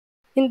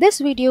In this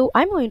video,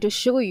 I'm going to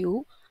show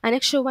you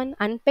Annexure-I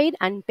unpaid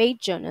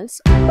paid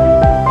journals.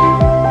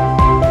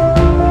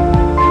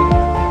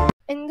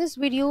 In this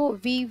video,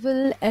 we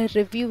will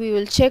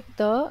check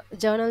the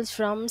journals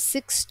from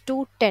 6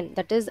 to 10.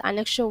 That is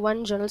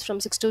Annexure-I journals from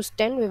 6 to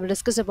 10. We will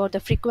discuss about the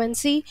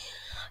frequency,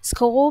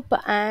 scope,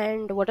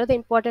 and what are the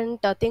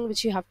important thing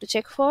which you have to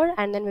check for.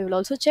 And then we will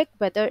also check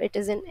whether it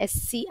is in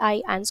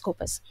SCI and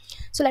SCOPUS.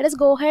 So let us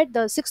go ahead.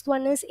 The sixth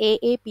one is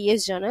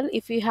Aaps journal.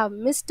 If you have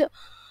missed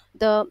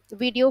the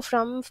video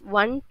from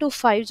 1 to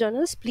 5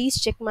 journals,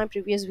 please check my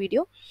previous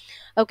video.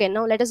 Okay,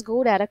 now let us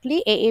go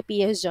directly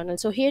Aaps journal.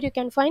 So here you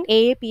can find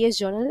Aaps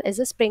journal is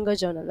a Springer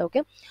journal.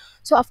 Okay,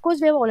 so of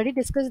course we have already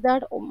discussed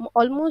that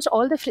almost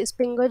all the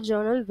Springer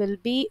journal will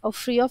be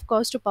free of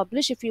cost to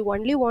publish. If you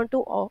only want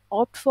to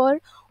opt for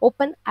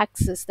open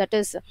access, that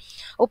is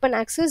open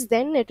access,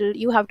 then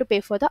you have to pay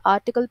for the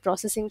article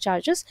processing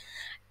charges.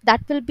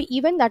 That will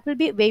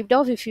be waived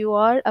off if you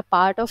are a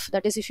part of,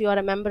 that is if you are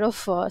a member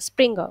of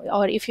Springer,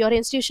 or if your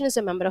institution is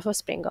a member of a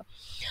Springer.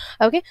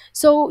 Okay,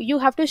 so you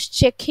have to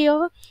check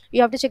here.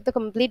 You have to check the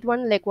complete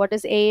one, like what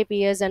is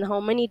Aaps and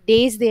how many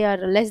days they are.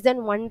 Less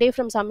than 1 day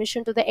from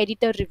submission to the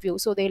editor review,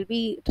 so it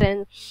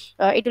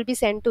will be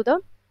sent to the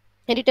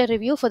editor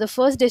review. For the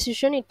first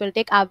decision, it will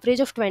take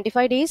average of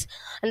 25 days,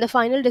 and the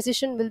final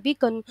decision will be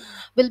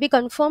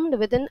confirmed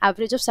within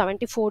average of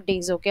 74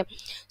 days. Okay,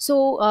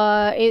 so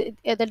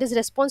that is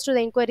response to the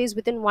inquiries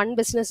within 1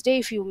 business day.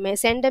 If you may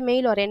send a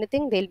mail or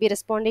anything, they'll be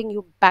responding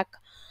you back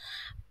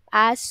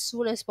as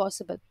soon as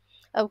possible.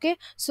 Okay,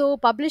 so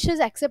publishers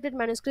accepted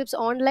manuscripts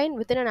online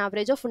within an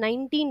average of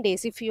 19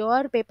 days. If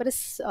your paper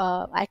is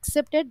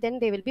accepted, then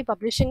they will be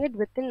publishing it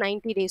within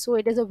 90 days. So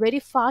it is a very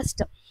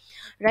fast,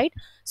 right?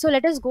 So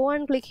let us go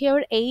and click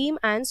here aim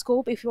and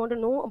scope if you want to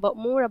know about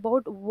more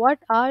about what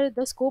are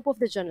the scope of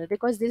the journal,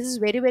 because this is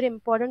very very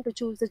important to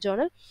choose the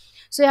journal.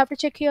 So you have to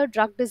check here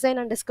drug design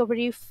and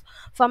discovery,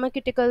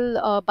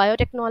 pharmaceutical,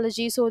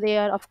 biotechnology. So they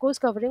are of course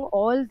covering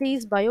all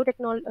these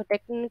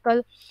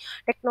technical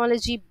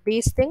technology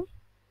based thing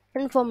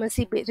and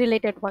pharmacy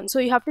related one. So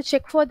you have to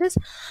check for this,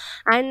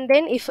 and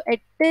then if it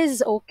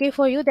is okay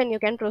for you, then you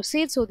can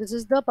proceed. So this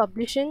is the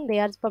publishing. They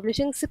are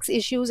publishing 6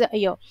 issues a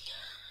year.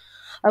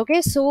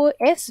 Okay, so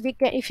yes, we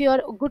can, if you are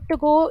good to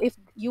go, if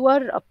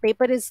your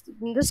paper is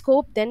in the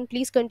scope, then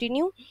please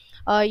continue.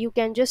 You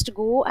can just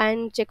go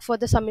and check for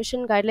the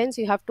submission guidelines.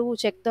 You have to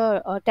check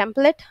the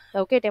template.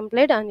 Okay,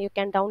 template, and you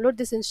can download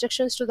these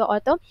instructions to the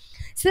author.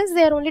 Since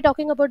they are only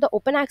talking about the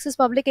open access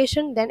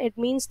publication, then it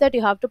means that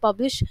you have to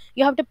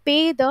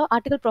pay the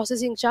article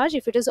processing charge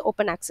if it is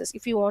open access,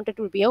 if you want it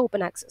to be a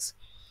open access.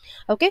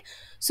 Okay,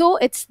 so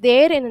it's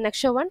there in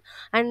Annexure-I.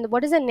 And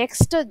what is the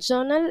next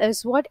journal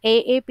is what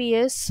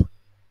Aaps.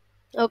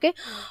 Okay,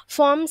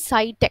 form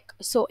scitech.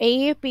 So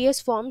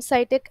Aaps form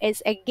scitech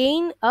is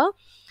again a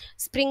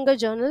Springer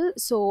journal.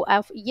 So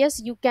yes,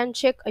 you can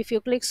check. If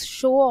you click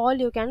show all,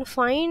 you can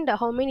find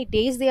how many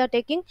days they are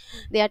taking.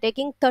 They are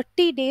taking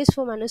 30 days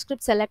for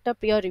manuscript selector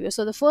peer review.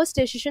 So the first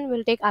decision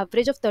will take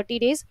average of 30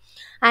 days,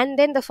 and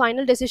then the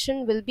final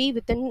decision will be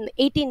within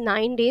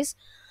 89 days.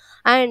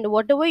 And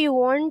whatever you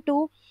want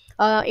to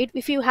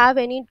if you have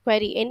any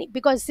query,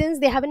 because since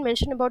they haven't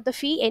mentioned about the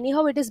fee,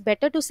 anyhow it is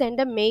better to send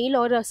a mail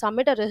or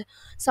submit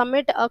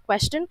a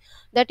question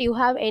that you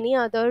have any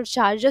other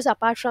charges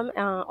apart from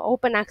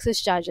open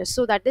access charges.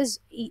 So that is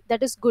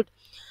good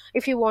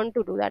if you want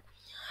to do that.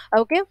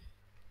 Okay,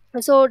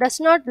 so does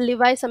not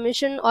levy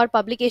submission or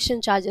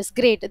publication charges.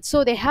 Great.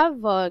 So they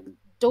have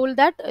told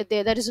that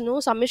there is no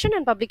submission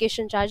and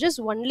publication charges,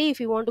 only if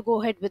you want to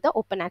go ahead with the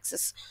open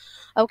access.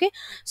 Okay,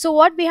 so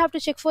what we have to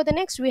check for the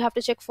next, we have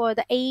to check for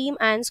the aim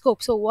and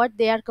scope. So what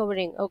they are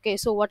covering. Okay,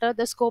 so what are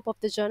the scope of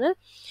the journal.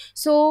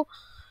 So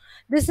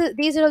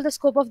these are all the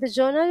scope of the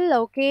journal.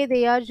 Okay,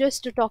 they are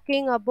just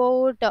talking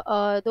about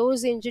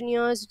those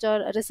engineers which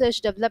are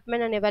research,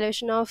 development and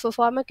evaluation of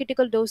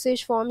pharmaceutical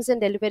dosage forms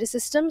and delivery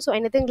systems. So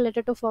anything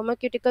related to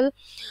pharmaceutical,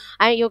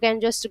 and you can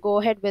just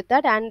go ahead with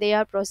that. And they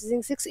are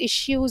processing 6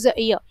 issues a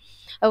year.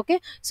 Okay,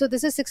 so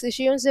this is 6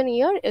 issues in a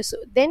year. So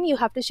then you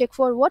have to check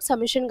for what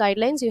submission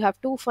guidelines. You have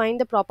to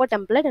find the proper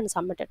template and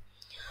submit it.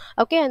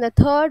 Okay, and the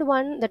third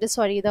one, that is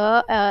sorry,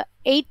 the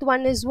eighth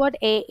one is what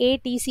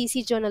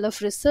Aatc Journal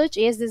of Research.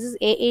 Yes, this is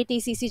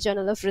Aatc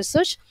Journal of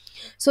Research.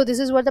 So this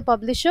is what the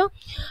publisher.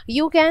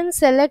 You can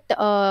select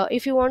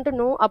if you want to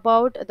know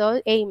about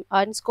the aim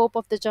and scope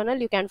of the journal,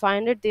 you can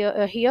find it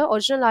there. Here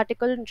original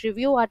article,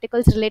 review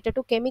articles related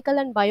to chemical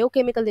and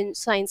biochemical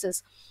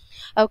sciences.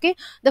 Okay,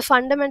 the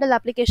fundamental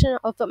application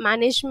of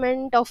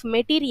management of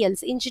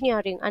materials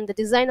engineering and the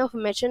design of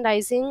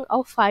merchandising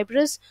of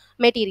fibrous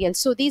materials.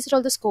 So these are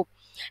all the scope.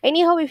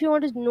 Anyhow, if you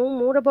want to know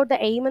more about the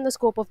aim and the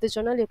scope of the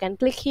journal, you can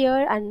click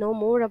here and know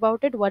more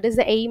about it. What is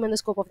the aim and the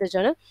scope of the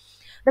journal,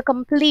 the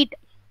complete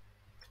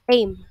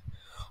aim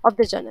of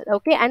the journal.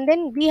 Okay, and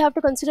then we have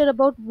to consider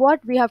about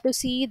what we have to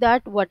see,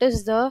 that what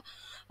is the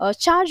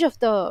charge of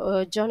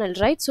the journal,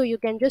 right? So you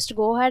can just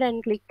go ahead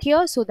and click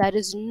here. So there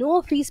is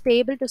no fees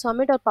payable to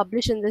submit or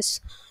publish in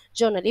this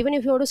journal. Even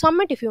if you want to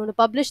submit, if you want to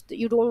publish,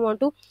 you don't want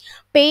to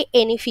pay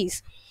any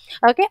fees.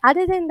 Okay,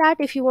 other than that,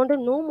 if you want to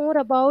know more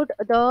about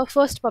the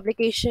first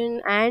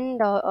publication and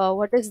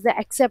what is the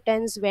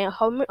acceptance, where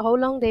how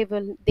long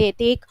they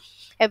take,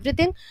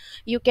 everything,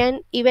 you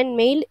can even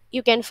mail,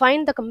 you can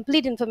find the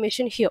complete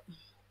information here.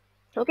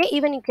 Okay,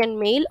 even you can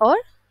mail or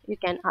you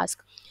can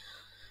ask.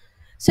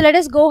 So let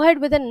us go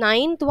ahead with the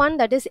ninth one,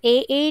 that is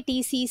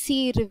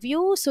AATCC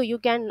review. So you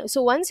can,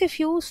 so once if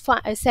you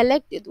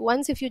select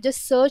once if you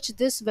just search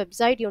this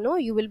website,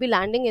 you will be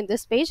landing in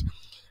this page.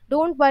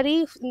 Don't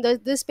worry, in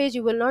this page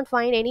you will not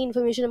find any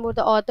information about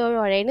the author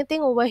or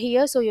anything over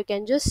here. So you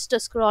can just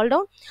scroll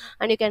down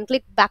and you can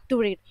click back to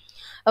read.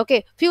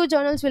 Okay, few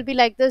journals will be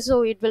like this,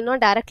 so it will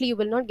not directly, you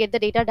will not get the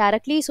data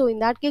directly. So in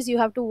that case, you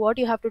have to, what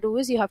you have to do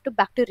is you have to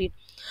back to read.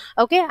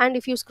 Okay, and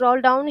if you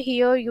scroll down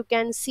here, you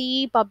can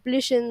see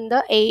publish in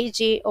the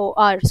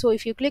AJOR. So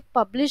if you click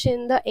publish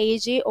in the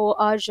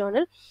AJOR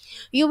journal,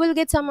 you will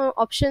get some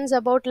options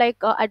about like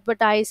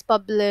advertise,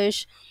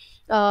 publish,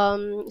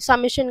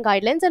 submission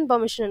guidelines, and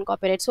permission and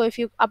copyright. So if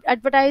you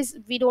advertise,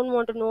 we don't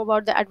want to know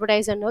about the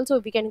advertise and all, so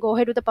we can go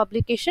ahead with the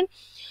publication.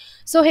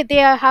 So they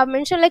have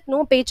mentioned like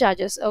no pay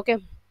charges. Okay,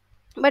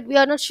 but we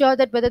are not sure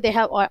that whether they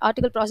have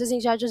article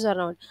processing charges or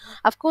not.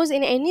 Of course,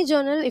 in any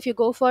journal, if you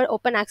go for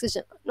open access,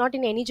 not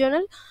in any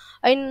journal,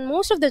 in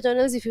most of the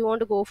journals, if you want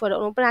to go for an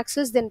open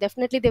access, then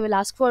definitely they will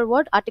ask for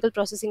what article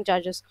processing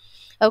charges.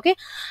 Okay,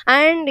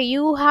 and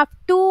you have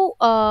to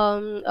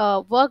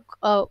work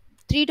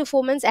 3 to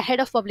 4 months ahead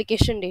of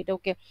publication date.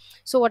 Okay,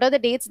 so what are the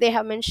dates they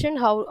have mentioned,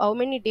 how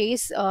many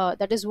days,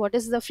 that is what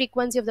is the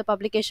frequency of the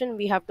publication,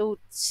 we have to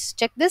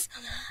check this.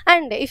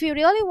 And if you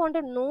really want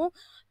to know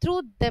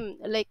through them,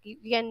 like you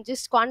can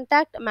just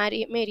contact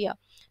Maria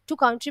to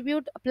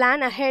contribute,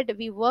 plan ahead.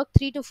 We work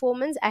 3 to 4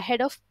 months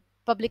ahead of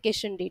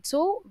publication date.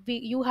 So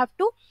you have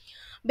to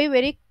be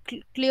very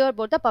clear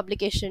about the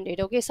publication date.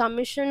 Okay,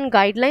 submission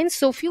guidelines,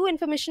 so few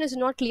information is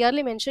not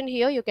clearly mentioned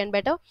here. You can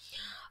better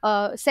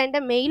send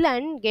a mail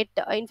and get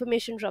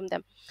information from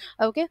them.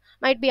 Okay,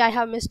 might be I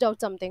have missed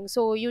out something,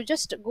 so you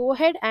just go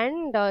ahead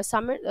and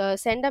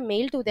send a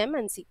mail to them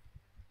and see.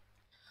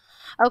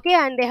 Okay,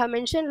 and they have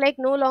mentioned like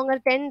no longer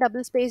 10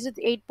 double spaced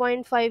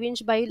 8.5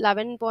 inch by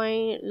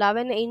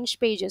 11.11 inch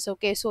pages.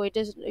 Okay, so it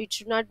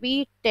should not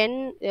be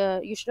 10,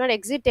 you should not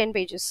exceed 10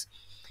 pages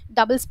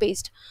double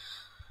spaced.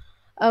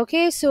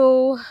 Okay,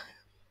 so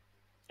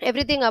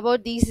everything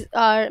about these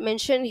are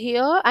mentioned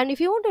here. And if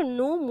you want to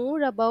know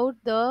more about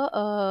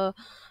the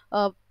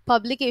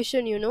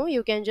publication,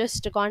 you can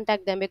just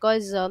contact them,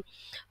 because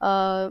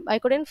I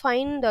couldn't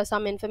find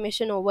some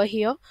information over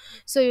here.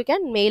 So you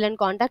can mail and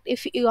contact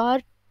if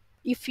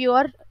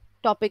your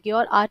topic,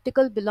 your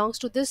article belongs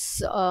to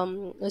this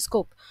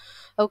scope.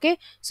 Okay,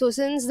 so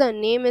since the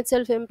name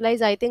itself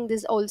implies, I think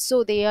this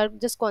also they are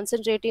just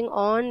concentrating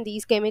on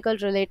these chemical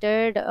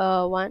related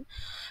one.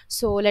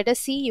 So let us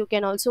see, you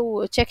can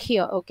also check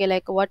here. Okay,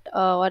 like what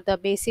the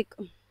basic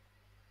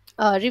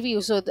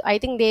review. So I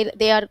think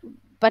they are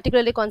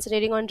particularly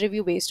concentrating on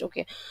review based.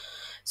 Okay,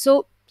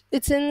 so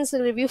it's in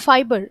review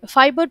fiber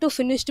to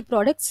finished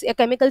products, a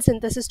chemical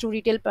synthesis to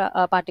retail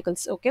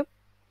particles. Okay,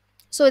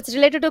 so it's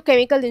related to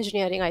chemical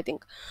engineering, I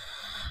think.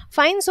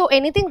 Fine, so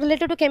anything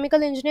related to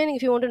chemical engineering,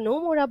 if you want to know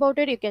more about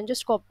it, you can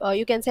just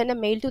you can send a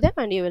mail to them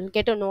and you will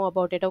get to know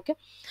about it. Okay,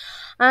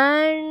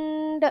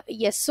 and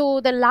yes,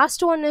 so the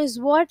last one is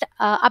what,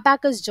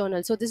 Abacus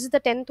Journal. So this is the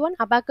 10th one,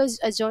 Abacus,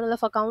 a journal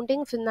of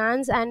accounting,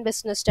 finance, and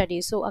business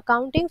studies. So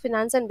accounting,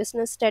 finance, and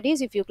business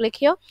studies, if you click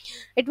here,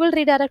 it will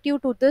redirect you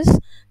to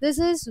this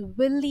is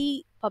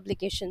Willy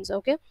publications.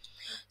 Okay,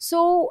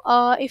 so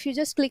if you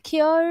just click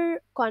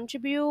here,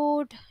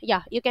 contribute,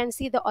 yeah, you can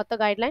see the author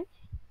guideline.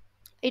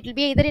 It will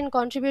be either in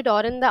contribute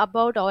or in the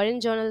about or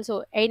in journal,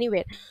 so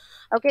anywhere.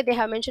 Okay, they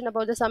have mentioned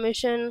about the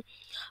submission,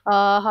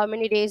 how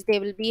many days they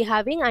will be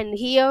having, and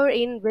here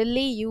in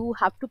Willy you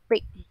have to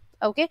pay.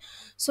 Okay,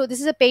 so this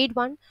is a paid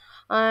one.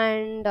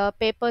 And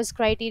papers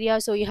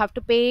criteria, so you have to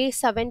pay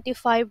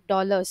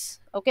 $75.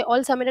 Okay,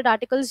 all submitted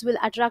articles will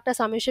attract a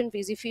submission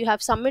fees. If you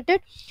have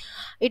submitted,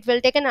 it will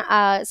take an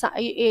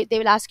they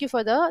will ask you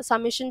for the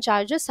submission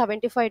charges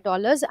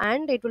 $75,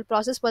 and it will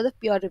process for the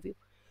peer review.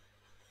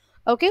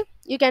 Okay,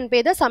 you can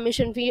pay the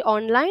submission fee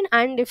online,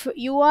 and if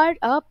you are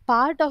a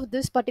part of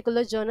this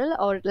particular journal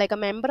or like a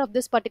member of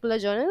this particular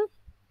journal,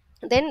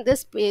 then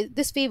this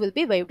fee will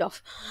be waived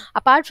off.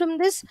 Apart from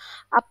this,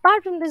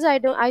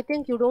 I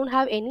think you don't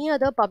have any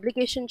other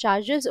publication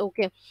charges.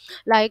 Okay,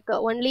 like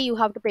only you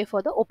have to pay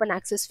for the open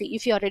access fee.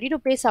 If you are ready to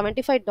pay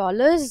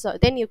 $75,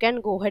 then you can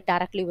go ahead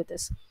directly with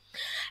this.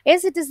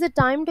 Yes, it is the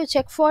time to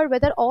check for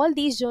whether all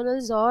these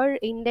journals are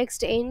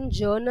indexed in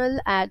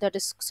journal, that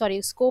is,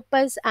 sorry,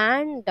 Scopus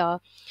and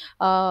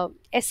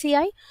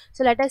SCI.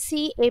 So let us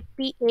see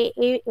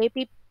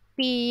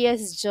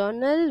APPS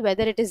journal,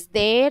 whether it is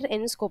there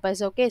in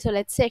Scopus. Okay, so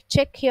let's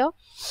check here.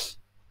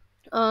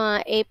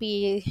 AP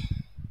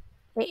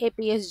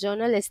APS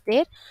journal is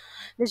there,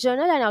 this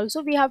journal, and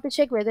also we have to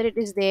check whether it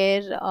is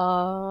there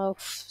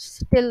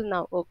still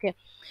now. Okay,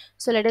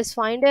 so let us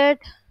find it.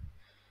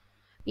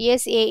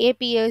 Yes,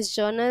 AAPS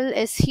journal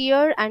is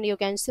here, and you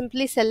can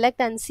simply select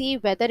and see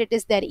whether it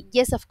is there.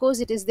 Yes, of course,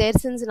 it is there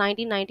since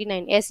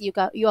 1999. Yes, you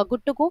are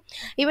good to go.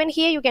 Even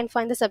here, you can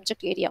find the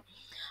subject area.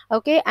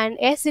 Okay, and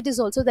yes, it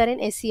is also there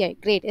in SCI.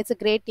 Great, it's a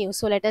great news.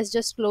 So let us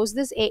just close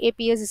this.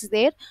 AAPS is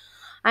there,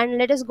 and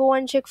let us go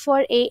and check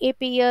for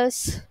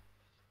AAPS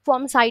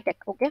form SciTech.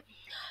 Okay,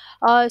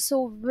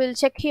 so we'll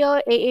check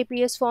here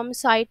AAPS form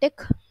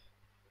SciTech,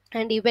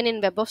 and even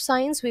in Web of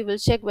Science, we will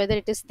check whether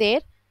it is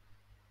there.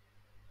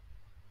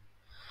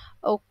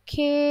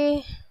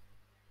 Okay,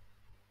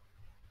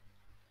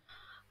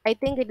 I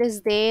think it is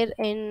there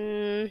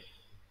in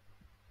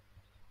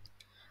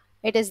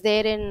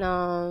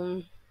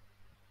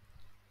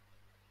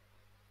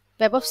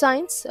Web of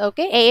Science.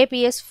 Okay,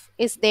 AAPS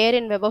is there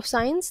in Web of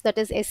Science, that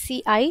is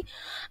SCI,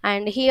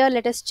 and here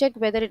let us check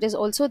whether it is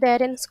also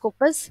there in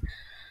Scopus.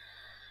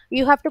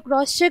 You have to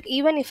cross check.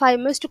 Even if I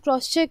miss to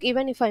cross check,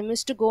 even if I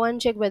miss to go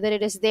and check whether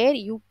it is there,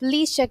 you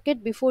please check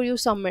it before you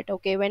submit.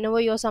 Okay,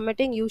 whenever you're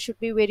submitting, you should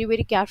be very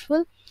very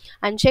careful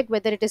and check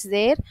whether it is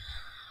there.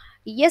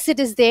 Yes, it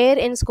is there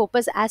in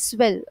Scopus as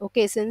well.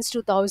 Okay, since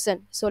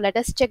 2000. So let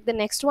us check the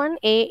next one,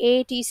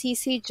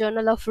 AATCC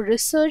Journal of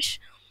Research.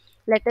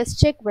 Let us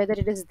check whether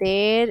it is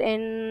there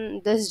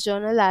in this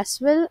journal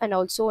as well, and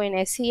also in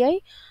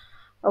SCI.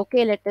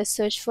 Okay, let us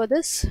search for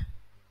this.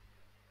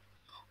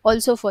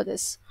 Also for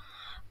this.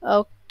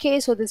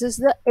 Okay, so this is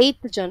the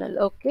eighth journal.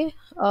 Okay,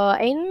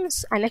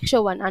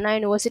 Annexure 1, Anna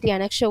University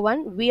Annexure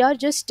 1. We are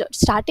just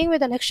starting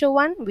with Annexure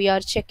 1. We are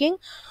checking,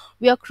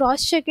 we are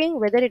cross checking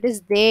whether it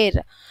is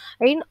there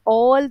in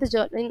all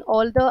the in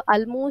all the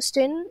almost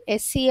in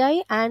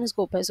SCI and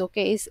Scopus.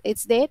 Okay,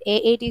 it's there.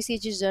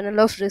 AATCG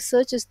Journal of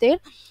Research is there,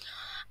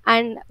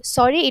 and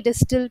sorry, it is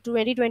still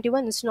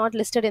 2021. It's not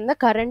listed in the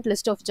current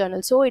list of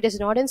journals, so it is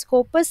not in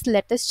Scopus.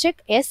 Let us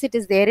check. Yes, it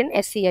is there in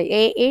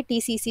SCI.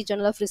 AATCC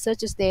Journal of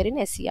Research is there in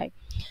SCI.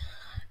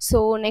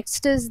 So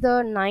next is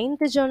the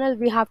ninth journal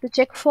we have to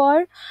check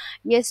for.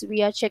 Yes,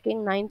 we are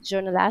checking ninth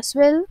journal as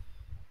well.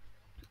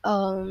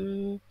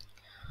 And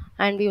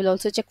we will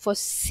also check for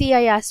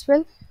CI as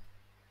well.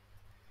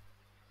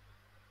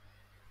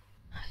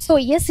 So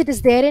yes, it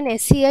is there in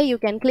SCI. You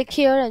can click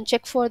here and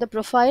check for the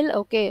profile.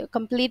 Okay,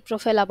 complete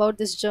profile about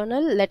this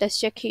journal. Let us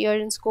check here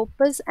in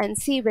Scopus and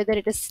see whether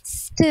it is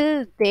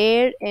still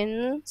there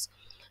in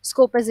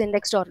Scopus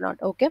indexed or not.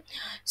 Okay,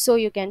 so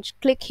you can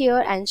click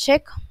here and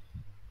check.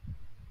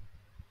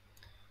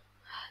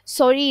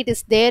 Sorry, it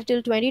is there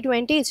till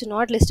 2020. It's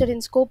not listed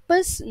in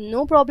Scopus.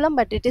 No problem,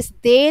 but it is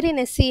there in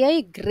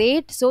SCI.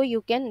 Great. So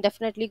you can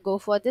definitely go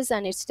for this,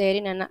 and it's there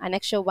in an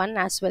Annexure 1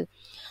 as well.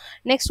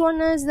 Next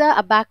one is the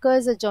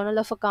Abacus, a Journal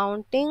of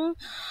Accounting.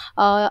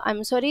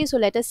 I'm sorry. So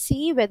let us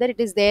see whether it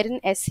is there in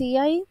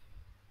SCI.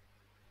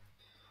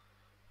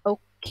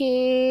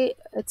 Okay,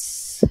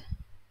 it's.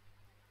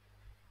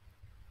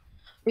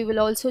 We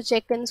will also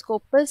check in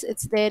Scopus.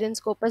 It's there in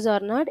Scopus or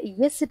not.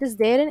 Yes, it is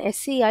there in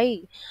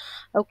SCI.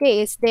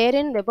 Okay, it's there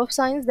in Web of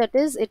Science. That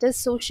is, it is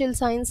Social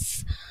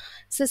Science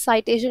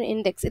Citation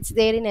Index. It's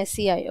there in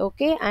SCI.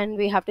 Okay, and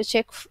we have to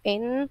check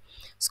in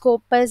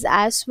Scopus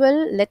as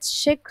well.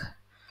 Let's check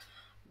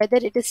whether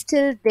it is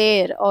still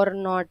there or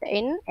not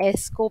in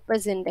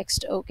Scopus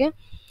indexed. Okay,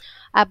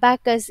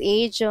 Abacus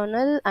A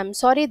journal. I'm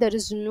sorry, there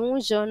is no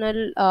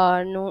journal.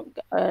 No,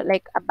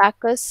 like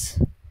Abacus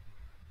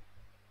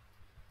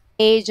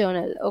A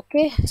journal.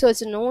 Okay, so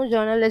it's no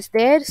journal is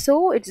there,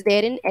 so it's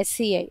there in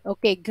SCI.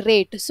 Okay,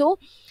 great. So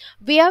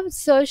we have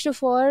searched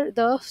for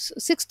the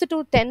 6th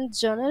to 10th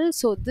journal.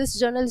 So this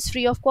journal is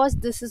free of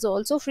cost. This is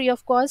also free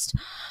of cost.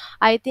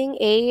 I think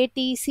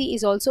AATC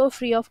is also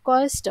free of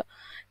cost.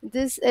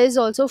 This is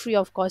also free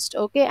of cost.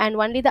 Okay, and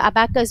only the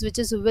Abacus, which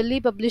is Willy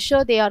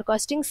publisher, they are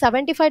costing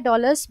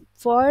 $75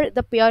 for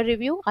the peer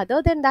review.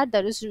 Other than that,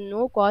 there is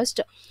no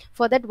cost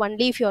for that,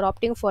 only if you're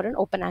opting for an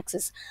open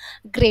access.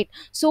 Great.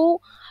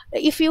 So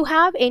if you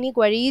have any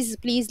queries,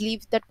 please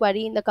leave that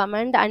query in the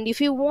comment, and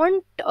if you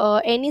want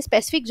any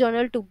specific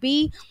journal to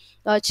be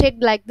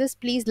checked like this,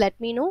 please let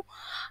me know.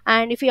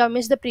 And if you have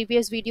missed the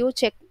previous video,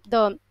 check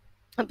the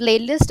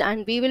playlist,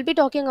 and we will be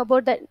talking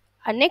about the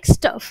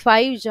next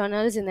 5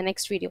 journals in the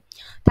next video.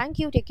 Thank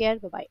you, take care,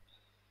 bye bye.